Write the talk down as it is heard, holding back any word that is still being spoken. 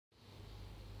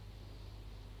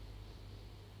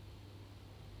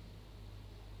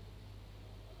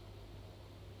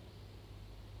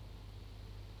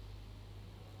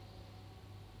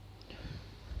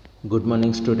Good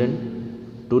morning,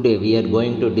 student. Today we are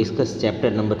going to discuss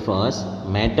chapter number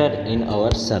 1, matter in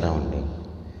our surrounding.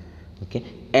 Okay.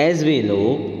 As we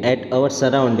look at our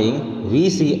surrounding, we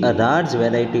see a large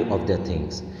variety of the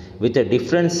things with a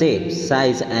different shape,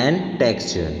 size and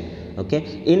texture.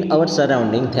 Okay. In our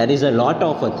surrounding, there is a lot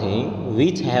of a thing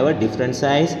which have a different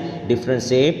size, different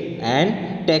shape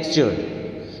and texture.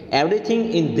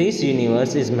 Everything in this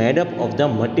universe is made up of the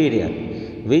material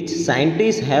which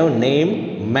scientists have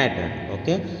named matter.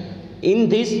 Okay, in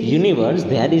this universe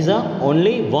there is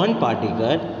only one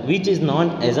particle which is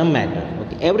known as a matter.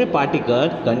 Okay, every particle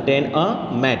contain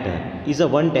a matter, is a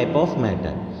one type of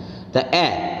matter. The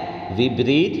air we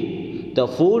breathe, the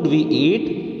food we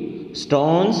eat,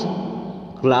 stones,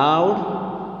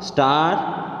 cloud,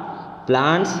 star,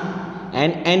 plants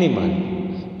and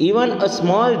animal, even a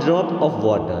small drop of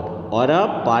water or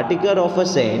a particle of a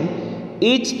sand,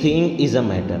 each thing is a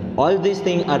matter. All these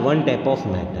things are one type of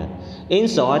matter. In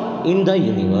short, in the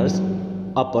universe,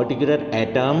 a particular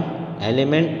atom,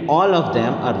 element, all of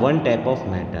them are one type of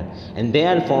matter and they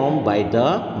are formed by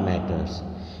the matters.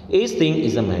 Each thing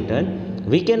is a matter.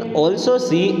 We can also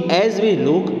see as we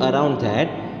look around that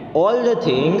all the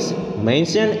things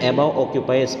mentioned above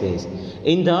occupy a space.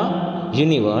 In the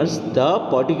universe, the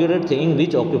particular thing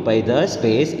which occupy the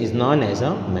space is known as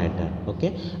a matter.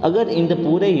 Okay, अगर in the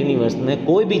पूरे universe में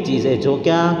कोई भी चीज़ है जो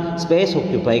क्या space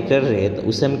occupy कर रहे हैं तो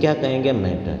उसे हम क्या कहेंगे,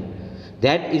 matter.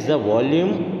 That is the volume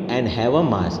and have a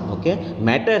mass. Okay,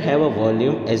 matter have a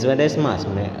volume as well as mass.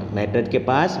 Matter के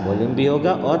पास वॉल्यूम भी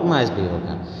होगा और मास भी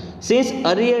होगा. Since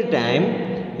earlier time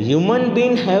human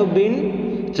being have been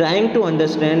trying to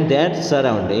understand their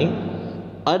surrounding.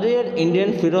 Earlier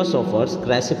Indian philosophers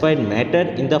classified matter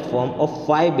in the form of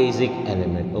 5 basic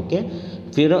elements. Okay,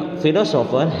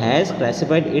 philosopher has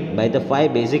classified it by the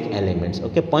 5 basic elements.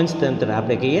 Okay, Panchatantra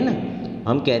आपने कहिए ना,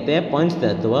 हम कहते हैं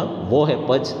पंचतत्व, वो है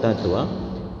पंचतत्व.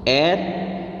 Air,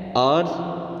 earth,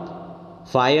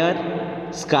 fire,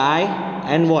 sky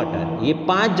and water. ये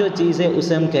 5 जो चीज़ है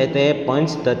उसे हम कहते हैं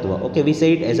पंचतत्व. ओके, वी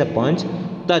से इट एज अ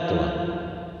पंचतत्व.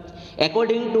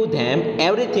 According to them,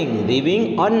 everything living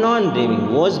or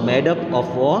non-living was made up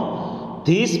of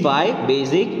these 5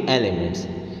 basic elements.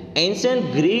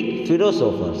 Ancient Greek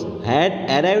philosophers had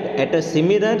arrived at a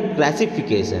similar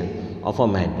classification of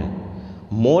a matter.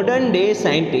 Modern day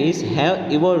scientists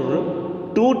have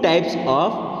evolved 2 types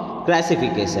of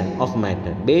classification of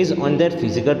matter based on their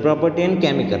physical property and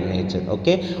chemical nature.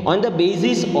 Okay, on the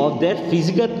basis of their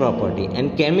physical property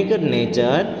and chemical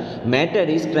nature, matter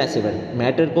is classified.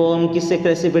 Matter को हम किससे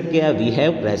classified किया? We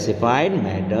have classified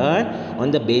matter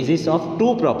on the basis of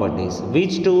 2 properties.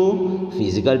 Which 2?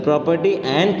 Physical property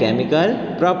and chemical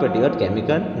property or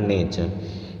chemical nature.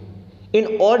 In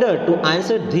order to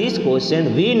answer this question,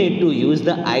 we need to use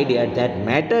the idea that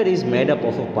matter is made up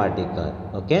of a particle.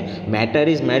 Okay, matter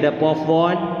is made up of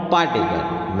what? Particle.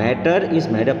 Matter is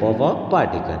made up of a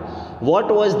particle.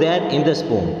 What was there in the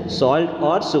spoon? Salt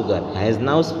or sugar has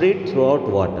now spread throughout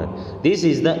water. This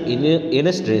is the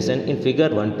illustration in figure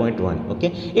 1.1.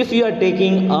 Okay, if you are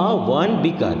taking a one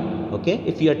beaker, okay,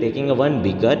 if you are taking a one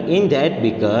beaker, in that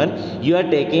beaker you are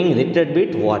taking little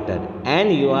bit water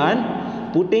and you are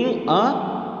putting a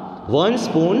 1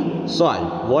 spoon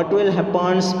salt. What will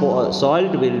happen?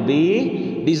 Salt will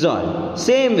be dissolved.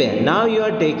 Same way, now you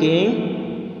are taking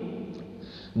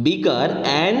beaker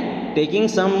and taking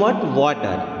somewhat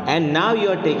water and now you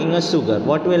are taking a sugar.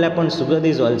 What will happen? Sugar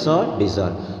is also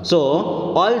dissolved. So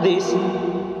all this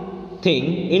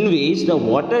thing in which the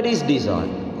water is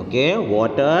dissolved. Okay,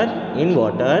 water, in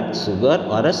water sugar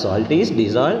or a salt is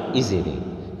dissolved easily.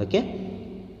 Okay,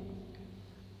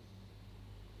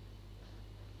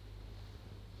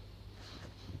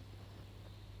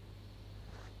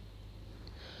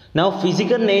 now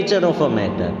physical nature of a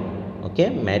matter. Okay,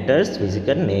 matter's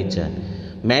physical nature.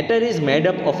 Matter is made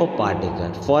up of a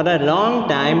particle. For a long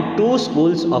time 2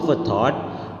 schools of a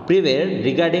thought prevailed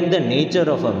regarding the nature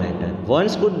of a matter. One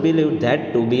school believed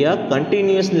that to be a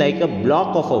continuous like a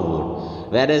block of a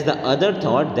wood, whereas the other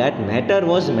thought that matter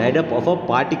was made up of a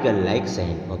particle like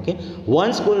sand. Okay,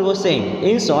 one school was saying,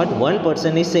 in short, one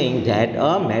person is saying that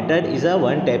a matter is a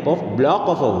one type of block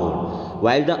of a wood,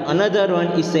 while the another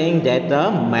one is saying that the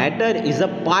matter is a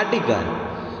particle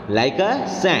like a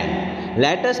sand.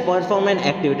 Let us perform an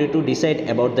activity to decide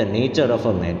about the nature of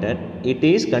a matter. It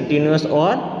is continuous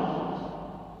or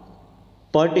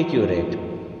particulate.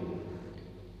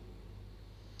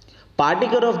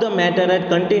 Particle of the matter are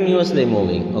continuously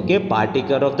moving. Okay,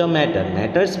 particle of the matter,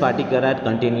 matter's particle are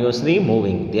continuously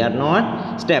moving. They are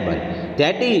not stable.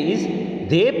 That is,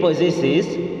 they possesses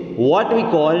what we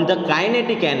call the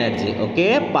kinetic energy.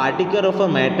 Okay, particle of a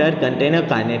matter contain a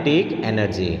kinetic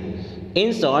energy.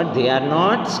 In short, they are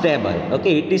not stable.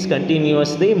 Okay, it is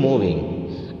continuously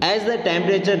moving. As the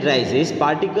temperature rises,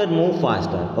 particle move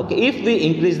faster. Okay, if we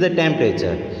increase the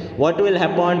temperature, what will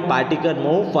happen? Particle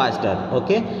move faster.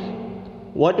 Okay,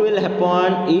 what will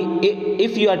happen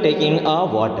if you are taking a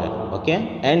water,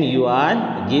 okay, and you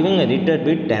are giving a little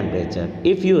bit temperature.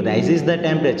 If you raises the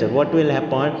temperature, what will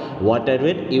happen? Water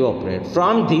will evaporate.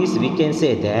 From this we can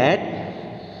say that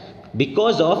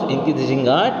because of increasing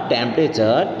a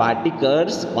temperature,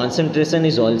 particles concentration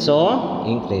is also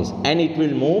increased and it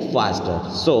will move faster.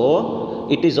 So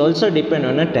it is also depend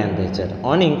on a temperature.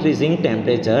 On increasing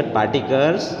temperature,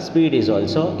 particles speed is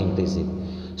also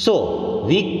increasing. So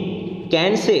we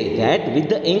can say that with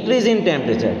the increase in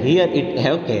temperature, here it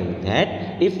have came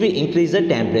that if we increase the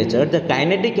temperature, the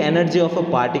kinetic energy of a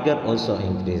particle also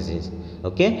increases.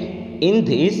 Okay, in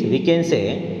this we can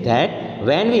say that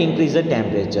when we increase the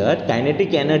temperature,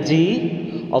 kinetic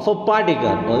energy of a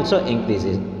particle also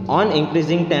increases. On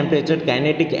increasing temperature,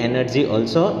 kinetic energy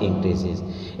also increases.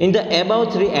 In the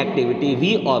above three activity,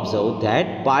 we observe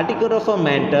that particle of a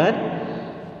matter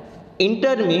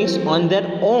intermix on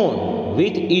their own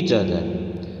with each other.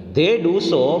 They do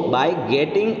so by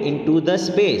getting into the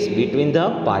space between the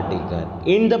particle.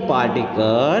 In the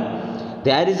particle,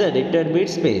 there is a little bit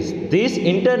space. This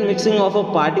intermixing of a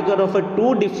particle of a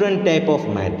two different type of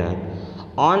matter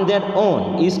on their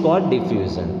own is called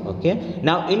diffusion. Okay.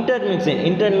 Now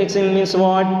intermixing means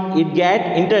what? It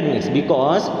get intermixed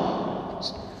because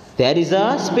there is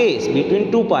a space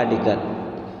between two particles.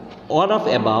 All of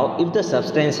above, if the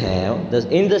substance have,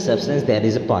 in the substance there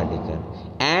is a particle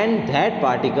and that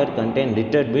particle contain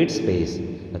little bit space.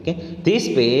 Okay. This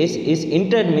space is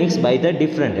intermixed by the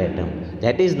different atom.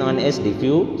 That is known as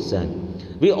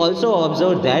diffusion. We also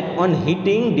observe that on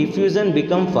heating, diffusion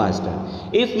become faster.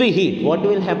 If we heat, what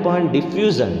will happen?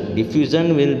 Diffusion.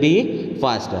 Diffusion will be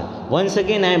faster. Once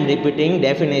again, I am repeating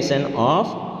definition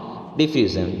of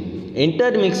diffusion.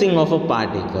 Intermixing of a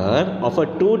particle of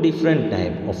a two different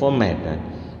type of a matter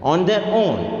on their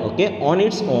own. Okay, on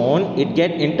its own, it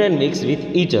get intermixed with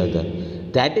each other.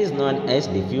 That is known as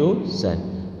diffusion.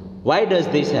 Why does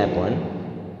this happen?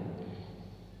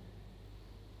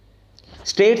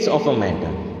 States of a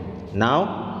matter.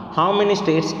 Now, how many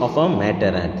states of a matter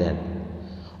are there?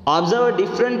 Observe a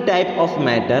different type of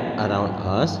matter around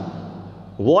us.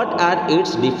 What are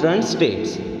its different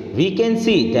states? We can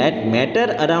see that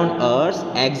matter around us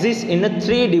exists in a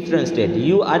three different states.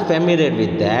 You are familiar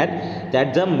with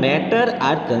that the matter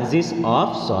are consist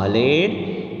of solid,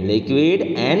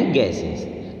 liquid and gases.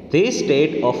 This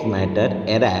state of matter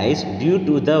arise due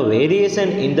to the variation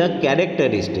in the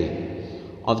characteristic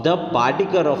of the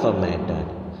particle of a matter.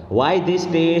 Why these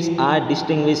states are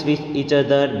distinguished with each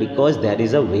other? Because there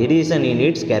is a variation in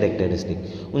its characteristic.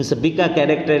 उन सभी का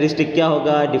characteristic क्या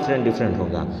होगा? different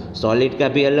होगा. Solid का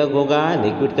भी अलग होगा,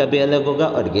 liquid का भी अलग होगा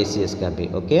और gaseous का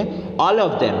भी. Okay? All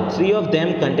of them, three of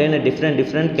them contain a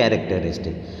different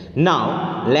characteristic.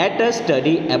 Now, let us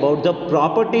study about the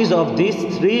properties of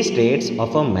these three states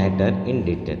of a matter in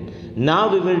detail.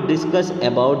 Now we will discuss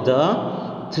about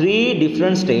the three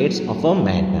different states of a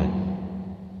matter.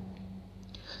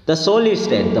 The solid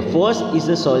state, the first is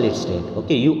the solid state.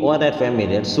 Okay, you all are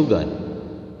familiar, sugar,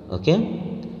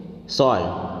 okay,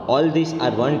 salt, all these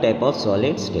are one type of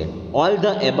solid state. All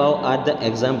the above are the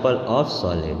example of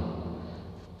solid.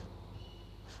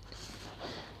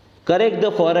 Correct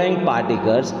the following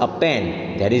particles: a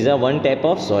pen, there is a one type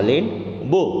of solid;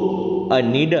 book, a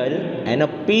needle and a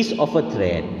piece of a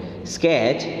thread.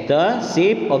 Sketch the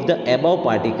shape of the above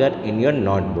particle in your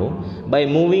notebook by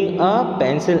moving a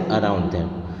pencil around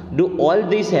them. Do all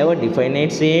these have a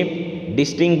definite shape,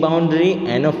 distinct boundary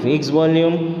and a fixed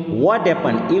volume? What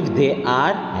happens if they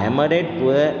are hammered,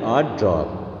 pulled or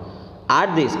dropped?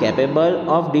 Are these capable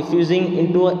of diffusing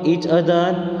into each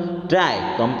other?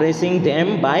 Try compressing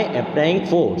them by applying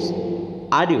force.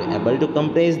 Are you able to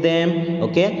compress them?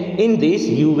 Okay, in this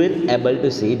you will able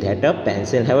to see that a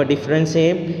pencil have a different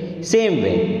shape. Same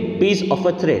way, piece of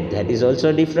a thread, that is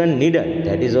also different. Needle,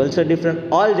 that is also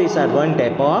different. All these are one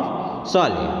type of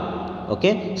solid.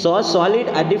 Okay, so solid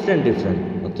are different.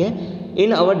 Okay,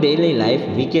 in our daily life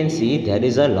we can see there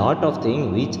is a lot of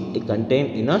things which contain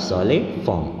in a solid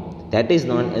form. That is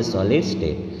known as solid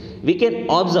state. We can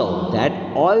observe that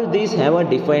all these have a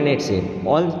definite shape,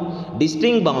 all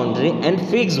distinct boundary and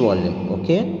fixed volume.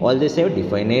 Okay, all these have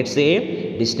definite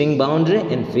shape, distinct boundary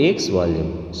and fixed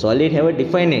volume. Solid have a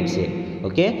definite shape.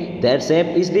 Okay, their shape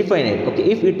is defined. Okay,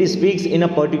 if it is fixed in a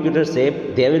particular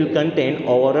shape, they will contain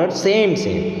overall same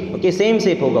shape. Okay, same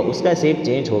shape होगा, उसका shape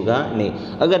change होगा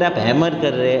नहीं. अगर आप hammer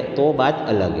कर रहे हैं तो बात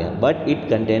अलग है, but it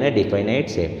contain a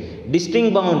definite shape.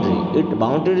 Distinct boundary, it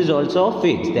boundary is also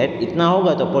fixed, that इतना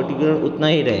होगा तो particular उतना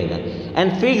ही रहेगा.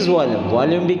 And fixed volume,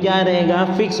 volume भी क्या रहेगा,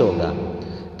 fix होगा.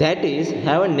 That is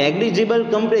have a negligible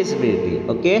compressibility.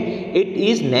 Okay, it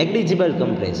is negligible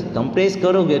compress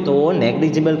करोगे तो वो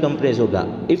negligible compress होगा.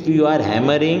 If you are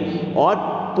hammering or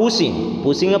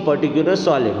pushing a particular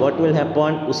solid, what will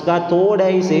happen, उसका थोड़ा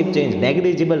ही shape change,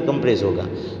 negligible compress होगा.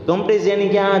 Compress यानी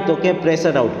क्या, तो क्या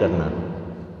pressure out करना.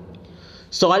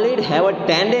 Solid have a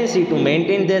tendency to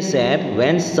maintain their shape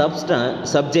when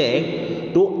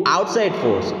subject to outside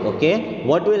force. Okay,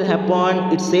 what will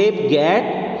happen, its shape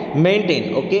get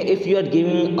maintain. Okay, if you are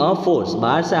giving a force,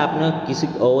 बाहर से आपने किसी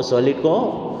solid को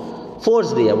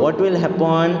force दिया, what will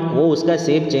happen, वो उसका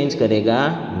shape change करेगा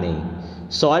नहीं.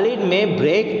 सॉलिड में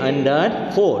break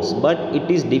under force but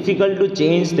it is difficult to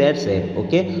change their shape.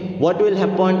 Okay, what will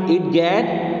happen, it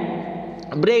get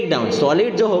break down.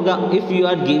 Solid जो होगा, if you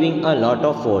are giving a lot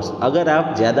of force, अगर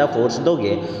आप ज़्यादा force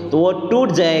दोगे तो वो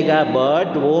टूट जाएगा,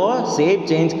 बट वो शेप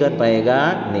चेंज कर पाएगा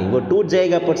नहीं. वो टूट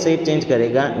जाएगा पर शेप चेंज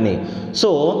करेगा नहीं.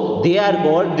 सो they are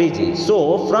called rigid. So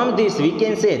from this we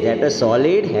can say that a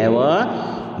solid have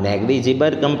a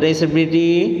negligible compressibility,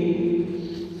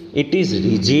 it is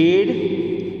rigid,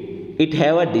 it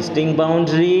have a distinct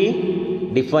boundary,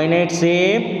 definite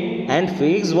shape and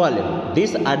fixed volume.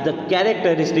 These are the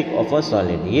characteristic of a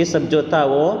solid. ये सब जो था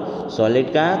वो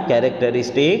solid का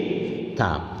characteristic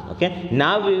था. Okay,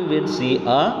 now we will see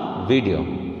a video.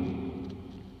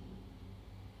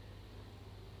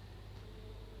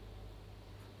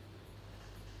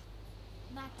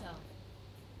 Matter.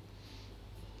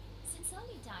 Since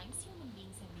early times, human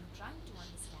beings have been trying to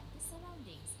understand the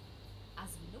surroundings. As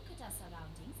we look at our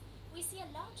surroundings, we see a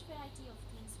large variety of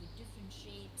things with different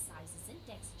shapes, sizes and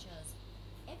textures.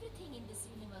 Everything in this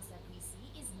universe that we see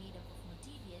is made up of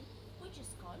material which is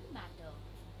called matter.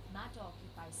 Matter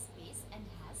occupies space and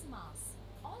has mass.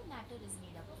 All matter is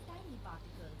made up of tiny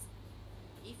particles.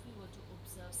 If we were to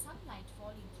observe sunlight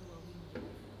falling through a window,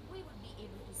 we would be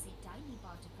able to see tiny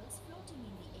particles floating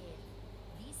in the air.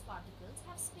 These particles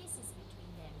have spaces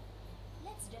between them.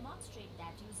 Let's demonstrate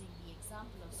that using the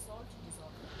example of salt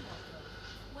dissolved in water.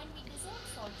 When we dissolve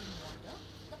salt in water,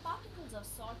 the particles of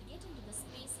salt get into the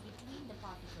space between the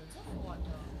particles of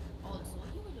water. Also,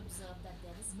 you will observe that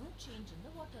there is no change in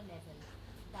the water level.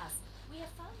 Thus, we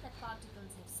have found that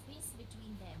particles have space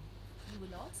between them. You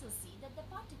will also see that the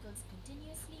particles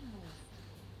continuously move.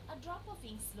 A drop of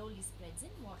ink slowly spreads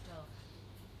in water.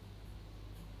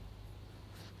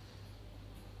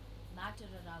 Matter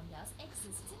around us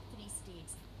exists in three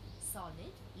states: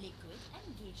 solid, liquid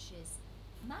and gaseous.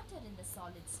 Matter in the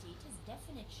solid state has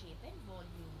definite shape and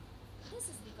volume. This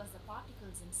is because the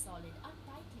particles in solid are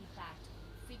tightly packed,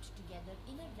 fit together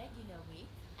in a regular way,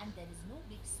 and there is no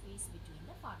big space between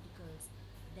the particles.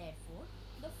 Therefore,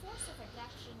 the force of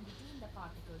attraction between the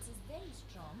particles is very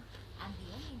strong, and the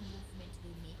only movement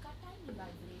they make are tiny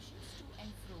vibrations to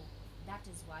and fro. That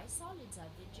is why solids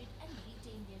are rigid and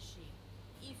retain their shape.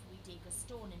 If we take a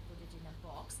stone and put it in a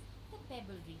box, the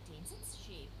pebble retains its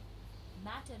shape.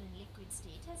 Matter in liquid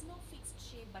state has no fixed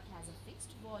shape but has a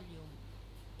fixed volume.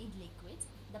 In liquids,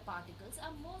 the particles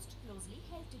are most closely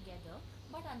held together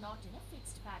but are not in a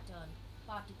fixed pattern.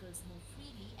 Particles move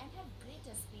freely and have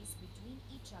greater space between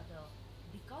each other.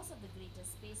 Because of the greater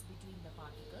space between the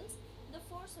particles, the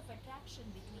force of attraction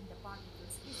between the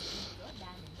particles is weaker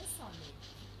than in the solid.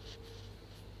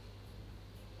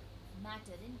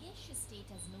 Matter in gaseous state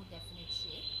has no definite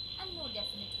shape and no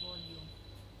definite volume.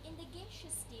 In the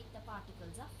gaseous state, the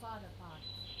particles are far apart.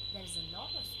 There is a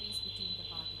lot of space between the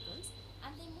particles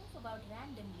and they move about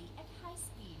randomly at high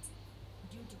speeds.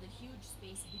 Due to the huge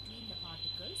space between the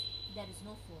particles, there is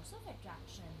no force of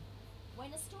attraction.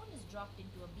 When a stone is dropped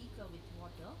into a beaker with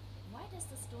water, why does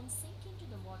the stone sink into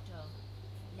the water?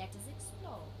 Let us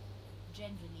explore.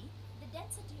 Generally, the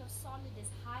density of solid is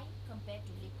high compared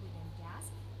to liquid and gas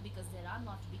because there are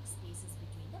not big spaces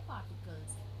between the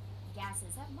particles.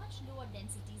 Gases have much lower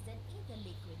densities than either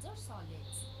liquids or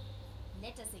solids.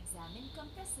 Let us examine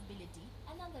compressibility,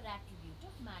 another attribute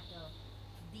of matter.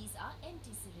 These are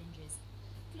empty syringes.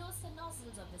 Close the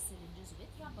nozzles of the syringes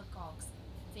with rubber corks.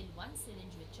 Fill one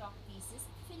syringe with chalk pieces,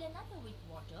 fill another with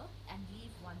water, and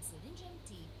leave one syringe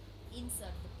empty.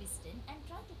 Insert the piston and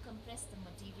try to compress the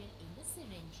material in the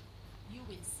syringe. You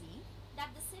will see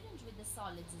that the syringe with the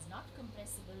solids is not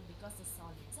compressible because the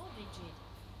solids are rigid.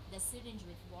 The syringe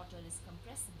with water is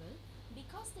compressible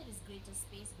Because there is greater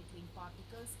space between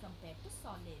particles compared to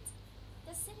solids.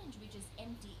 The syringe which is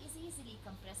empty is easily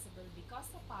compressible because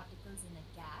the particles in a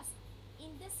gas,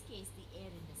 in this case the air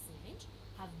in the syringe,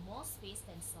 have more space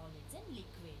than solids and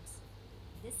liquids.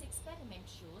 This experiment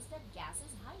shows that gas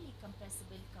is highly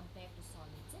compressible compared to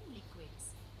solids and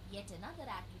liquids. Yet another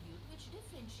attribute which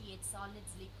differentiates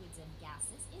solids, liquids and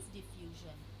gases is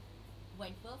diffusion.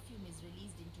 When perfume is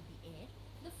released into the air,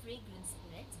 the fragrance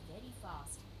spreads very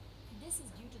fast. This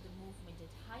is due to the movement at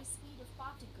high speed of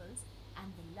particles and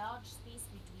the large space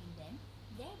between them,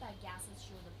 thereby gases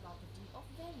show the property of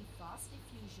very fast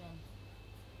diffusion.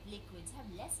 Liquids have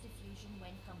less diffusion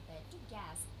when compared to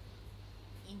gas.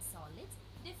 In solids,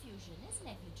 diffusion is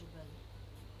negligible.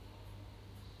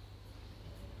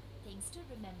 Things to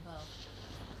remember.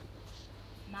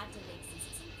 Matter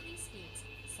exists in three states: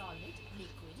 solid,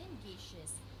 liquid and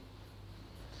gaseous.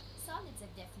 Solids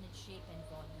have definite shape and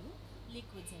volume.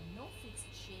 Liquids have no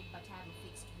fixed shape but have a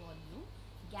fixed volume.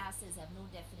 Gases have no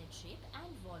definite shape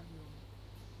and volume.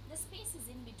 The spaces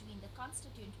in between the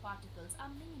constituent particles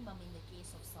are minimum in the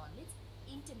case of solids,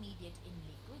 intermediate in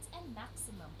liquids and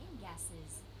maximum in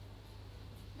gases.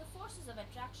 The forces of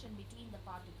attraction between the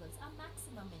particles are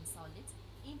maximum in solids,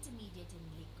 intermediate in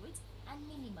liquids and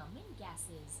minimum in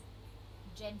gases.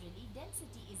 Generally,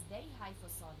 density is very high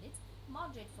for solids,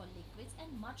 moderate for liquids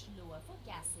and much lower for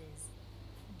gases.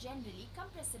 Generally,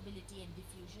 compressibility and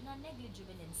diffusion are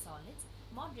negligible in solids,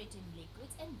 moderate in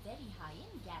liquids and very high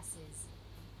in gases.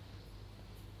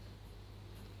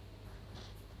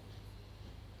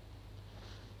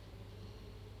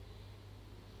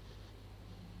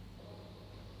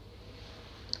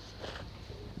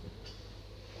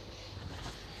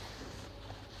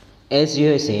 As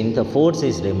you have seen, the force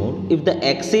is removed. If the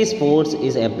excess force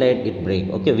is applied, it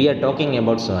breaks. Okay, we are talking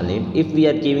about solid. If we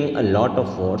are giving a lot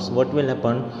of force, what will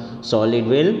happen? Solid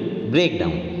will break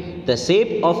down. The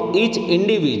shape of each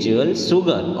individual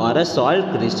sugar or a salt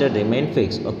crystal remain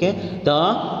fixed. Okay,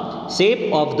 the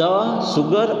shape of the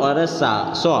sugar or a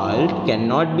salt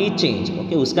cannot be changed.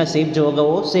 Okay, उसका shape जो होगा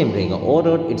वो same रहेगा,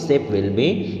 or its shape will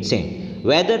be same.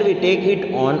 Whether we take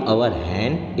it on our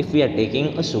hand, if we are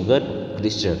taking a sugar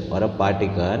crystal or a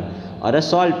particle or a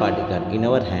salt particle in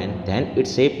our hand, then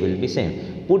its shape will be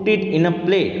same. Put it in a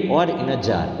plate or in a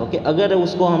jar. Okay, अगर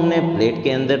उसको हमने plate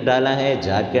के अंदर डाला है,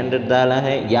 jar के अंदर डाला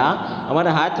है या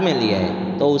हमारे हाथ में लिया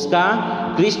है, तो उसका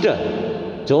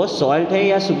क्रिस्टल जो सॉल्ट है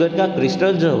या शुगर का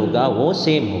क्रिस्टल जो होगा वो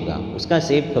सेम होगा, उसका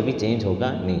शेप कभी चेंज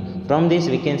होगा नहीं. From this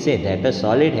we can say that a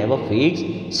solid have a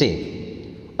fixed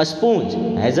shape. A sponge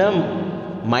has a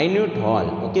minute hole.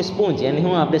 Okay, sponge यानी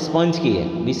हम आपने sponge की है,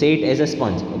 we say it as a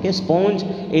sponge. Okay, sponge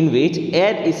in which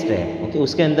air is trapped. Okay,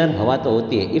 उसके अंदर हवा तो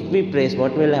होती है. If we press,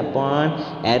 what will happen?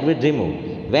 Air will remove.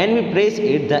 When we press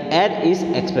it, the air is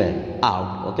expelled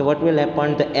out. Okay, what will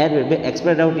happen? The air will be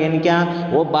expelled out यानी क्या?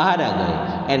 वो बाहर आ गए.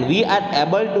 And we are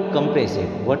able to compress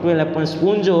it. What will happen?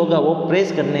 Sponge जो होगा वो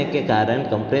press करने के कारण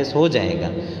compress हो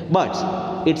जाएगा. But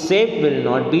its shape will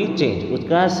not be changed.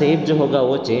 उसका shape जो होगा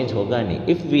वो change होगा नहीं.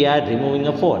 If we are removing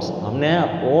a force, हमने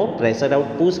वो pressure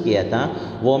out push किया था,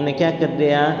 वो हमने क्या कर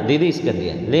दिया? Release कर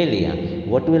दिया, ले लिया.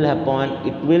 What will happen?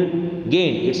 It will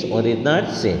gain its original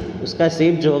shape. उसका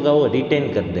shape जो होगा वो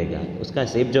retain कर देगा, उसका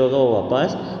shape जो होगा वो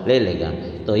वापस ले लेगा.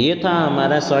 तो ये था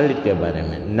हमारा solid के बारे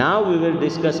में. Now we will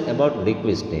discuss about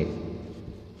liquid state.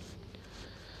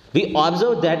 We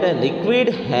observe that a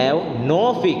liquid have no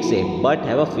fixed shape but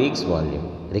have a fixed volume.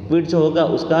 Liquid जो होगा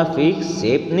उसका फिक्स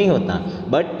शेप नहीं होता,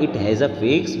 but it has a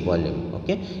fix volume.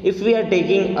 Okay, if we are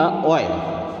taking a oil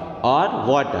और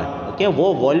water, okay,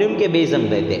 वो volume के base हम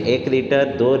रहते हैं, 1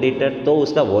 लीटर 2 लीटर, तो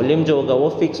उसका वॉल्यूम जो होगा वो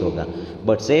फिक्स होगा,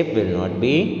 but shape will not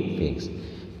be fix.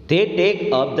 They take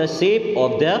up the shape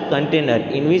of the container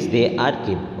in which they are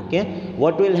keep. Okay,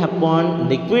 what will happen?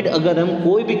 Liquid अगर हम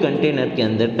कोई भी कंटेनर के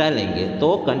अंदर डालेंगे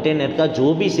तो कंटेनर का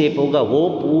जो भी शेप होगा वो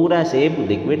पूरा शेप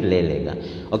लिक्विड ले लेगा.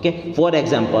 ओके, फॉर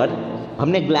एग्जांपल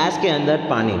हमने ग्लास के अंदर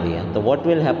पानी लिया, तो what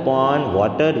will happen?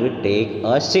 Water will take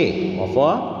a shape of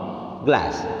a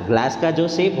glass. Glass का जो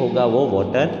शेप होगा वो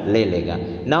वाटर ले लेगा.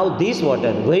 नाउ दिस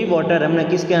वाटर, वही वाटर हमने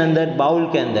किसके अंदर? बाउल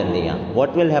के अंदर लिया.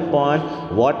 What will happen?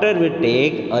 Water will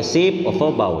take a shape of a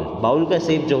bowl. Bowl का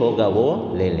शेप जो होगा वो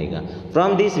ले लेगा.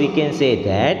 From this we can say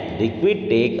that liquid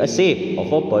take a shape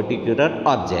of a particular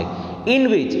object in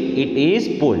which it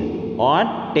is pulled और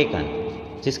taken.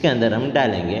 जिसके अंदर हम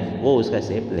डालेंगे वो उसका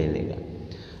शेप ले लेगा.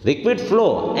 Liquid flow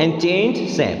and change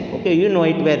shape. Okay, you know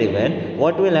it very well.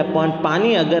 What will happen?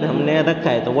 पानी अगर हमने रखा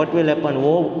है तो व्हाट विल हैपन?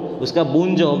 वो उसका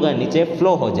बूंद जो होगा नीचे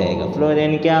फ्लो हो जाएगा. फ्लो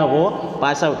यानी क्या? वो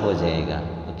पास आउट हो जाएगा.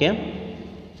 Okay,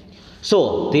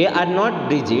 So they are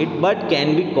not rigid but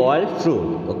can be called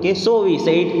fluid. Okay, so we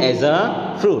say it as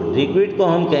a fluid. Liquid को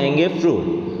हम कहेंगे fluid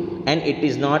and it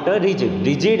is not a rigid.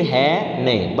 Rigid है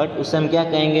नहीं, but उसे हम क्या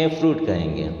कहेंगे? fluid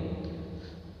कहेंगे.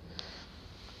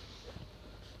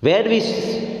 Where we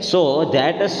saw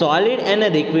that a solid and a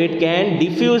liquid can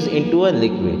diffuse into a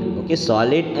liquid. Okay,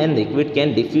 solid and liquid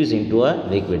can diffuse into a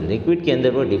liquid. Liquid के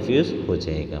अंदर वो diffuse हो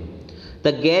जाएगा.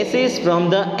 The gases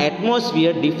from the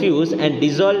atmosphere diffuse and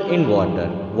dissolve in water.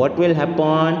 What will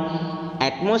happen?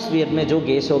 Atmosphere में जो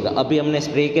gas होगा, अभी हमने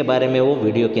स्प्रे के बारे में वो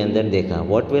वीडियो के अंदर देखा.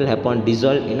 What will happen?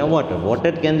 Dissolve in a water.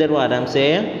 Water के अंदर वो आराम से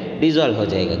डिजॉल्व हो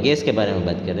जाएगा. गैस के बारे में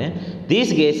बात कर रहे हैं.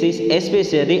 This gases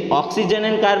specially oxygen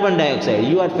and carbon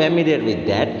dioxide. You are familiar with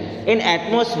that. In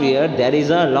atmosphere there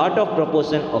is a lot of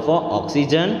proportion of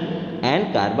oxygen and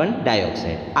carbon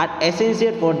dioxide are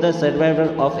essential for the survival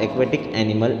of aquatic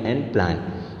animal and plant.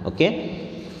 Okay,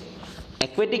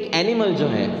 aquatic animal जो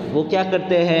है वो क्या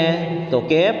करते हैं? तो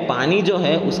के पानी जो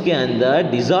है उसके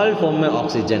अंदर डिजॉल्व फॉर्म में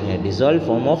ऑक्सीजन है. Dissolve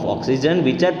form of oxygen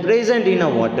which are present in a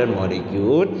water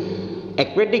molecule.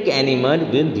 Aquatic animal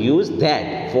will use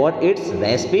that for its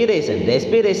respiration.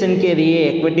 Respiration के लिए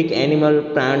एक्वेटिक एनिमल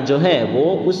प्लांट जो है वो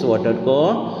उस वाटर को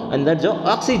अंदर जो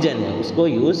ऑक्सीजन है उसको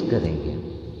यूज करेंगे.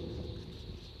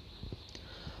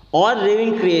 और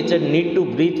living creature need to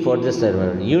breathe for the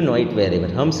survival. You know it very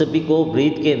well. हम सभी को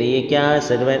ब्रीथ के लिए क्या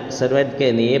सर्वाइव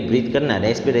के लिए ब्रीथ करना,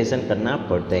 रेस्पिरेशन करना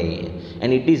पड़ता ही है.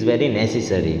 And it is very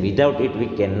necessary. Without it we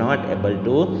can not able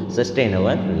to sustain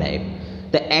our life.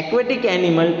 The aquatic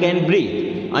animal can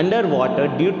breathe under water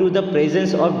due to the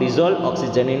presence of dissolve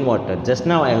oxygen in water. Just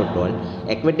now I have told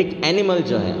aquatic animal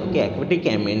जो है, okay, aquatic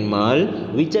animal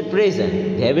which are present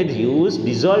they will use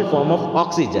dissolve form of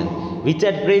oxygen which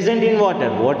are present in water.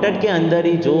 Water के अंदर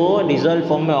ही जो dissolve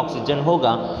form में oxygen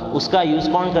होगा उसका use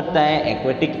कौन करता है?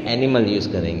 एक्वेटिक एनिमल यूज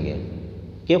करेंगे.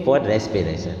 Okay, for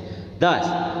respiration.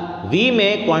 दस we may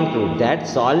conclude that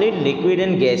solid, liquid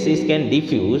and gases can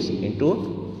diffuse into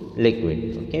liquid.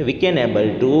 Okay, we can able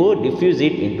to diffuse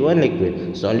it into a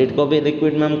liquid. Solid को भी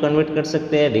liquid में हम convert कर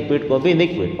सकते हैं, liquid को भी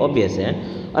लिक्विड ऑब्वियस है,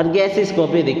 और गैसेस को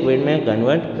भी लिक्विड में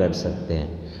कन्वर्ट कर सकते हैं.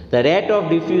 The rate of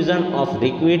diffusion of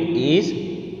liquid is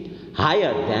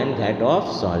higher than that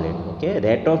of solid. Okay,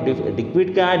 rate of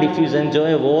liquid का डिफ्यूजन जो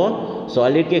है वो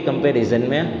सॉलिड के कंपैरिजन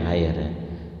में हायर है.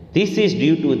 This is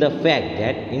due to the fact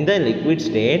that in the liquid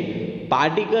state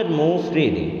particle move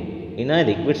freely. In a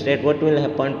liquid state what will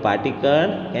happen?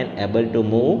 Particle can able to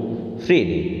move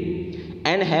freely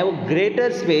and have greater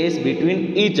space between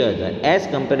each other as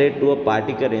compared to a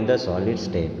particle in the solid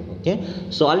state. Okay,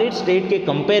 solid state के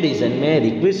comparison में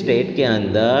liquid state के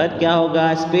अंदर क्या होगा?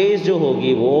 space जो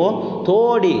होगी वो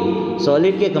थोड़ी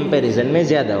solid के comparison में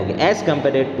ज़्यादा होगी. as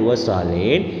compared to a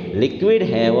solid, liquid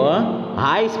have a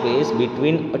high space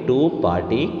between two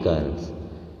particles.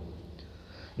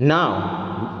 Now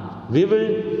we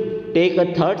will take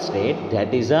a third state,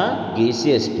 that is a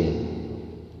gaseous state.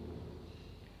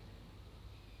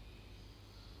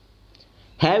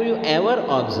 Have you ever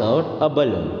observed a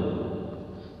balloon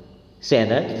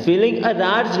sailor filling a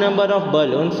large number of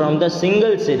balloons from the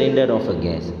single cylinder of a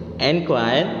gas?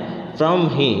 Enquire from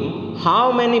him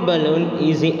how many balloons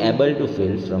is he able to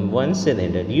fill from one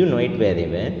cylinder. You know it very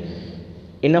well.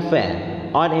 In a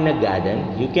fair or in a garden,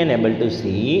 you can able to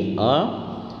see a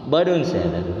balloon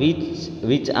sailor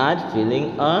which are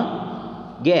filling a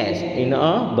gas in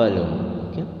a balloon.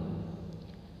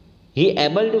 He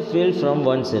able to fill from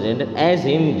one cylinder. As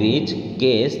him, which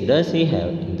gas does he have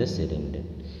in the cylinder?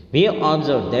 We have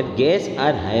observed that gas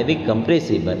are highly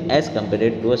compressible as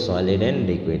compared to a solid and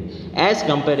liquid. As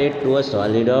compared to a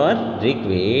solid or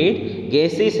liquid,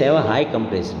 gases have a high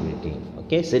compressibility.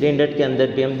 Okay, cylinder के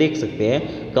अंदर भी हम देख सकते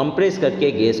हैं compress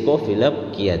करके gas को fill up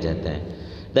किया जाता है.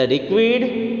 The liquid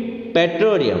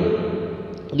petroleum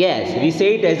gas, we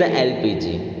say it as a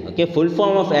LPG. Okay, full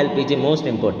form of LPG, most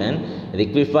important,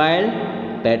 liquefied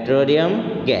petroleum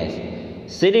gas.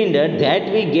 Cylinder that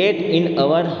we get in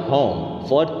our home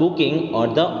for cooking or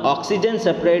the oxygen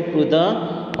supplied to the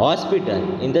hospital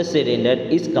in the cylinder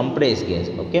is compressed gas.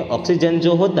 Okay, oxygen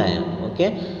जो होता है, okay,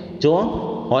 जो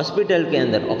hospital के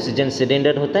अंदर oxygen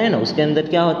cylinder होता है ना, उसके अंदर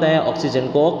क्या होता है? ऑक्सीजन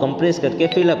को कंप्रेस करके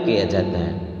फिलअप किया जाता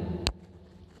है.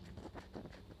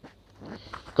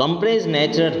 Compressed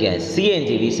natural gas,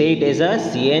 CNG, we say it as a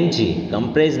CNG,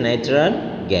 compressed natural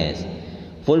gas.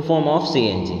 Full form of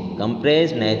CNG,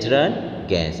 compressed natural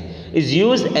gas, is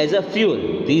used as a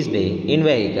fuel these days in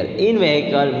vehicle. In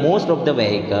vehicle, most of the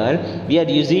vehicle we are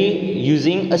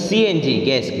using a CNG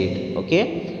gas kit.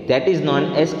 Okay, that is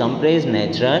known as compressed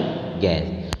natural gas.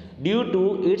 Due to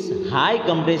its high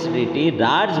compressibility,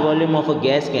 large volume of a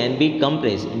gas can be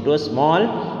compressed into a small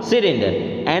cylinder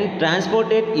and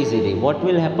transported easily. What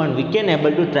will happen? We can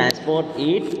able to transport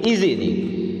it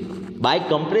easily by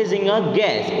compressing a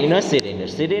gas in a cylinder.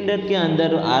 Cylinder के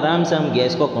अंदर आराम से हम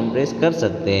gas को compress कर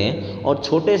सकते हैं और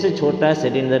छोटे से छोटा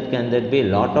सिलेंडर के अंदर भी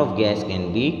lot of gas can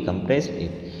be compressed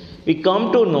it. We come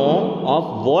to know of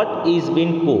what is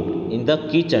being cooked in the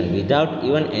kitchen without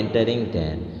even entering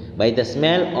there. By the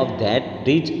smell of that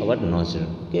reach our nostril.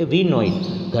 Okay, we know it.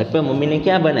 घर पे mummy ने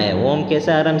क्या बनाया वो हम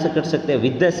कैसे आराम से कर सकते हैं?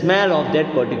 With the smell of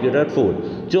that particular food.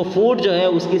 जो food जो है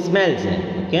उसकी smell से.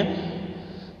 Okay.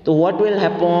 तो what will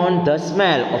happen? The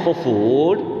smell of a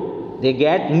food they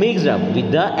get mixed up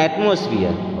with the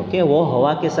atmosphere. Okay, वो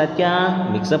हवा के साथ क्या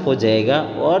मिक्सअप हो जाएगा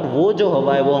और वो जो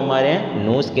हवा है वो हमारे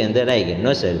नोज के अंदर आएगी.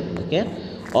 नोस्ट्रल. ओके.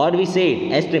 और वी से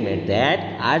एस्टिमेट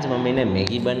दैट आज मम्मी ने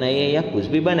मैगी बनाई है या कुछ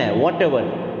भी बनाया what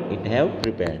ever it have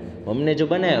prepared. हमने जो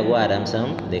बनाया वो आराम से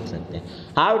हम देख सकते हैं.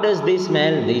 How does this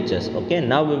smell reach us? Okay,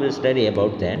 now we will study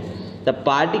about that. The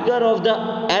particle of the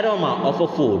aroma of a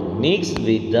food mixed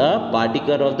with the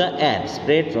particle of the air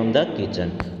spread from the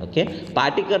kitchen. Okay,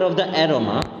 particle of the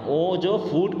aroma वो जो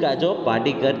food का जो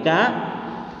particle का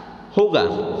होगा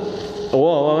वो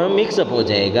हवा में mix up हो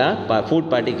जाएगा food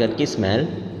particle की smell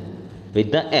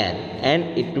with the air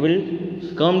and it will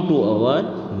come to our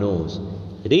nose,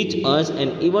 reach us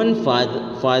and even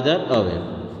farther away.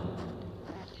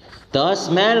 The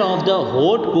smell of the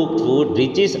hot cooked food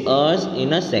reaches us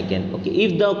in a second. Okay,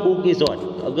 if the cook is hot,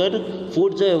 अगर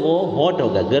food जो है वो hot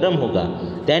होगा, गर्म होगा,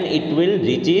 then it will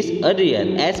reaches earlier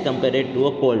as compared to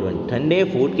a cold one. ठंडे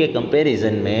food के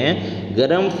comparison में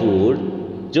गर्म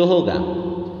food जो होगा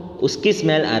उसकी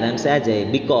smell आराम से आ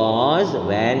जाए because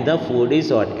when the food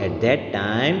is hot at that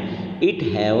time it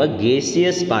have a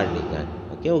gaseous particle.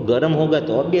 Okay, वो गर्म होगा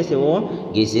तो obvious है वो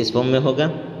gaseous form में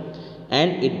होगा.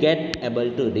 And it get able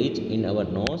to reach in our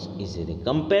nose easily.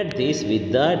 Compare this with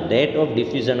the rate of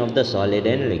diffusion of the solid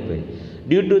and liquid.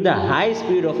 Due to the high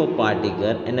speed of a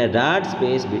particle and a large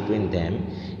space between them,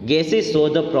 gases show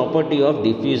the property of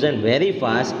diffusion very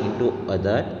fast into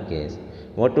other gas.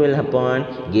 What will happen?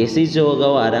 Gases जो होगा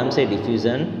वो आराम से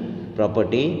diffusion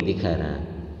property दिखा रहा है.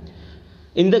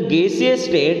 In the gaseous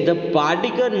state, the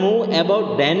particle move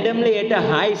about randomly at a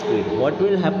high speed. What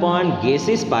will happen?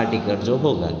 Gaseous particle जो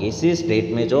होगा, gaseous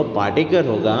state में जो particle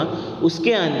होगा,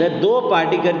 उसके अंदर दो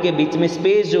particle के बीच में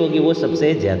space जो होगी वो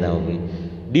सबसे ज़्यादा होगी.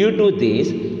 Due to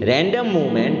this random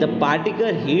movement, the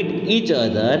particle hit each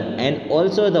other and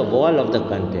also the wall of the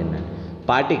container.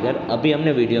 Particle अभी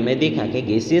हमने वीडियो में देखा कि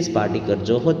गैसियस पार्टिकल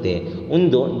जो होते हैं उन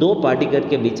दो पार्टिकल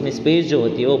के बीच में स्पेस जो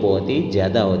होती है वो बहुत ही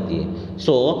ज़्यादा होती है.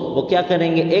 सो वो क्या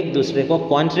करेंगे? एक दूसरे को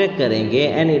कॉन्ट्रैक्ट करेंगे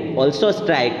and it also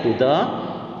strike to the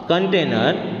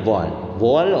container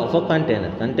wall of a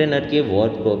container के वॉल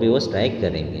को भी वो स्ट्राइक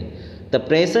करेंगे. The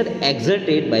pressure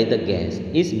exerted by the gas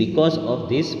is because of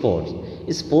this force.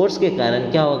 इस फोर्स के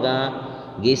कारण क्या होगा?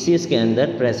 गैसियस के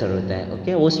अंदर प्रेशर होता है.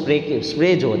 ओके, वो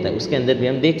स्प्रे जो होता है उसके अंदर भी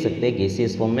हम देख सकते हैं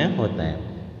गैसियस फॉर्म में होता है.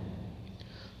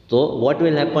 तो what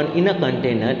will happen in a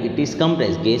container? It is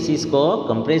compress. Gaseous को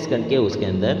कंप्रेस करके उसके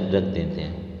अंदर रख देते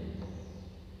हैं.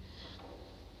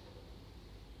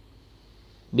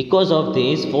 Because of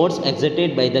this force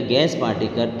exerted by the gas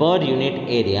particle per unit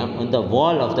area on the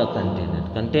wall of the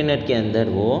container के अंदर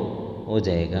वो हो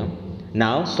जाएगा.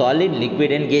 Now solid,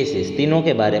 liquid and gases तीनों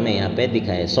के बारे में यहाँ पे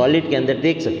दिखा है. सॉलिड के अंदर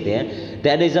देख सकते हैं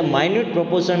there is a minute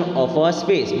proportion of a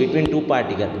space between two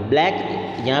particle. Black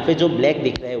यहाँ पे जो ब्लैक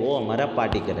दिख रहा है वो हमारा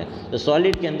पार्टिकल है. तो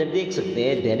सॉलिड के अंदर देख सकते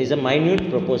हैं there is a minute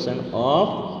proportion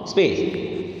of space.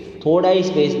 थोड़ा ही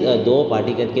स्पेस दो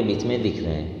पार्टिकल के बीच में दिख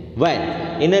रहा है.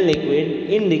 While in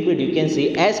liquid you can see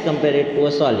as compared to a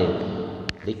solid.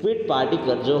 Liquid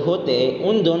particle जो होते हैं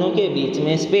उन दोनों के बीच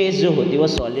में स्पेस जो होती है वो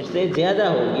सॉलिड से ज़्यादा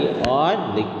होगी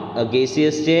और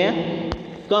गैसियस से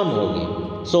कम होगी.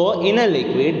 सो इन a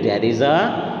liquid there is a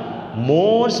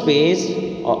more space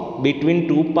between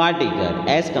two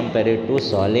particle as compared to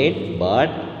solid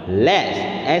but less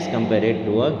as compared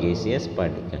to a gaseous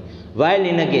particle. While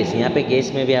in a gas, यहाँ पे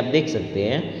गैस में भी आप देख सकते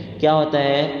हैं क्या होता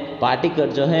है, पार्टिकल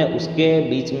जो है उसके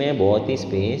बीच में बहुत ही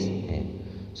स्पेस है.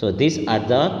 So these are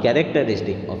the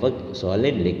characteristic of a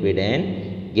solid, liquid and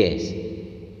gas.